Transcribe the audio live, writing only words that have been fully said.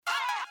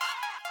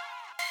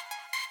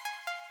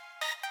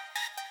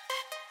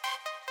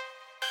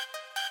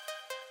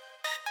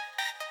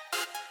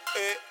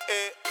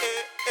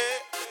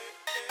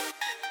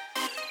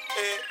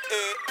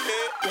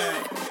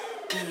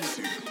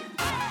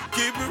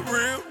Keep it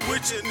real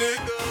with your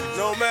nigga,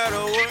 no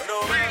matter what.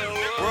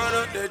 Run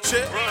up that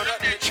check,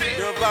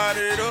 divide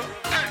it up.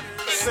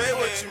 Say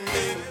what you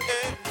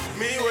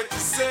mean what you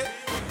say.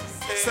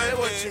 Say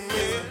what you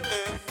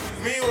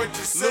mean what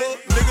you say. Look,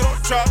 nigga,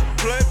 don't try to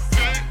play.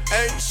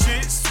 Ain't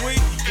shit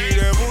sweet, keep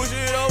that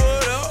bullshit over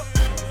there.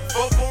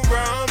 Up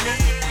around me.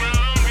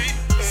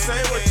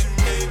 Say what you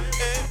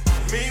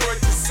mean what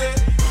you say.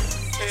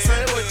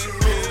 Say what you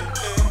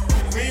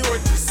mean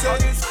what you say.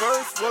 August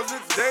 1st was a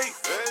date.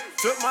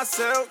 Took my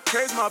cell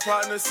case, my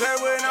partner said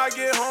when I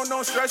get home,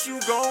 don't stress, you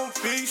gon'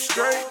 be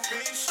straight.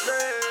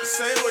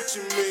 Say what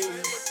you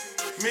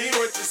mean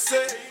what you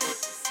say.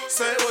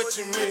 Say what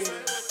you mean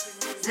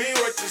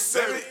what you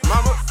say.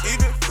 Mama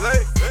even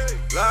play,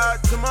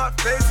 lied to my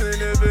face,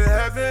 and if it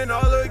happened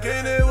all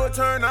again, it will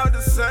turn out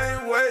the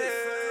same way.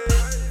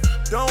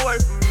 Don't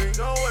wait for me,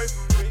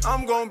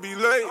 I'm gon' be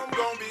late.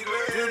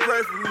 Just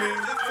pray for me,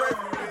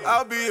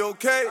 I'll be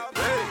okay.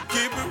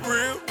 Keep it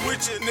real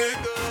with your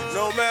nigga,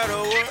 no matter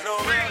what.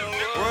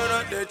 Run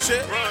up that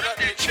check,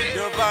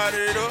 divide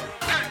it up.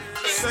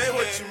 Say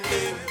what you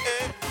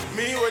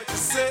mean what you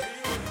say.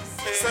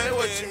 Say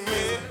what you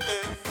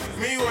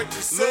mean what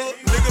you say. Look,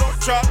 nigga,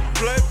 don't try to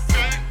play.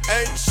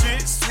 Ain't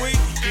shit sweet,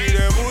 keep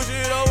that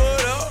bullshit over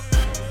there.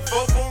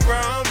 Fuck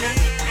around me.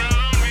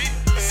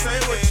 Say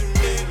what you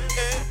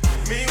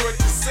mean what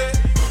you say.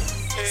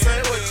 Say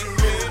what you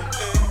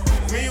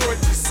mean what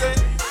you say.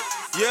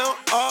 Yeah,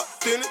 I'm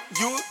authentic,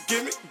 you a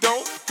gimmick,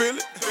 don't feel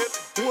it.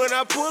 When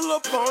I pull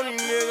up on you,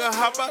 nigga,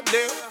 hop out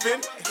there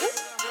offended.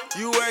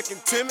 You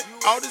acting timid,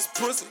 all this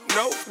pussy,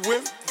 no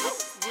women.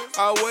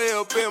 I way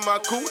up in my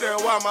coupe,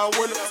 that's why my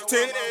windows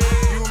tinted.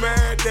 You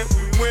mad that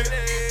we win?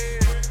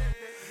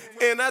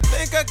 And I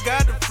think I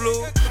got the flu.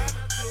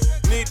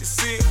 Need to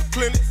see a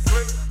clinic.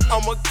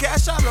 I'ma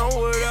cash out on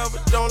whatever,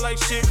 don't like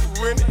shit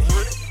rented.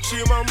 She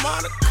my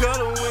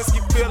monocolour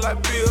whiskey, feel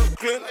like Bill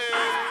Clinton.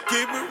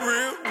 Keep it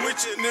real with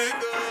your nigga,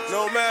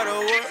 no matter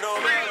what.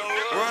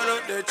 Run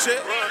up that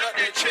check,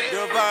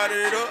 divide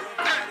it up.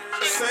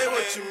 Say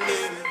what you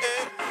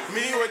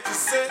mean what you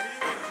say.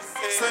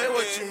 Say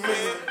what you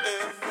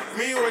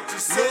mean what you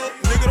say. Look,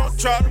 nigga, don't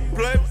try to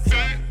play.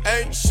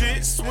 Ain't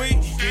shit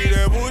sweet, keep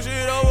that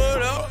bullshit over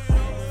there.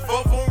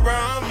 Fuck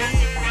around me.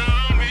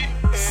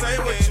 Say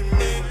what you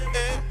mean